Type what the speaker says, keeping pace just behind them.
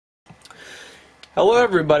Hello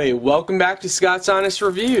everybody, welcome back to Scott's Honest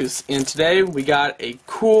Reviews, and today we got a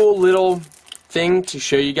cool little thing to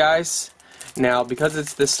show you guys. Now, because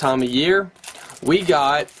it's this time of year, we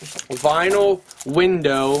got vinyl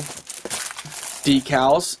window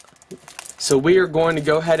decals, so we are going to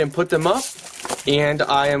go ahead and put them up, and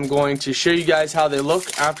I am going to show you guys how they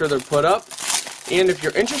look after they're put up. And if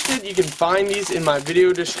you're interested, you can find these in my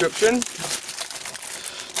video description.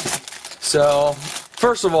 So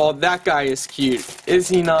first of all, that guy is cute. Is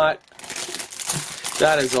he not?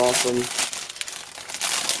 That is awesome.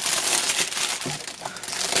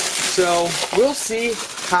 So we'll see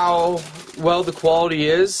how well the quality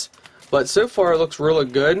is, but so far it looks really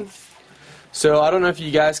good. So I don't know if you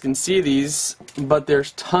guys can see these, but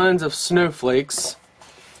there's tons of snowflakes.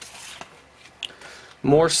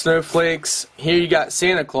 More snowflakes. Here you got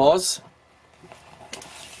Santa Claus.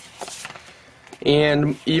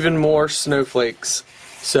 And even more snowflakes.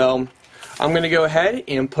 So I'm going to go ahead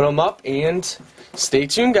and put them up, and stay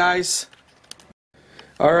tuned, guys.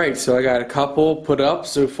 Alright, so I got a couple put up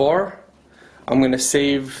so far. I'm going to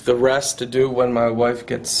save the rest to do when my wife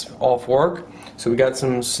gets off work. So we got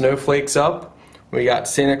some snowflakes up. We got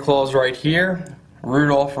Santa Claus right here,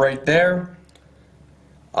 Rudolph right there.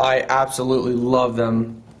 I absolutely love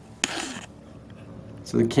them.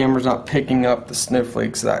 So the camera's not picking up the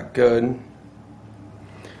snowflakes that good,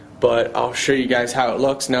 but I'll show you guys how it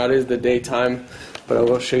looks. Now it is the daytime, but I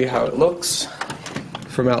will show you how it looks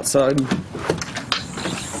from outside.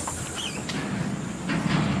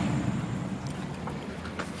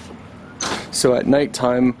 So at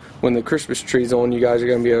nighttime, when the Christmas tree's on, you guys are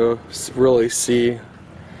going to be able to really see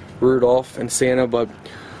Rudolph and Santa, but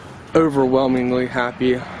overwhelmingly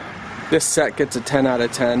happy. This set gets a 10 out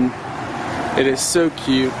of 10. It is so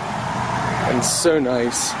cute and so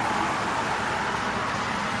nice.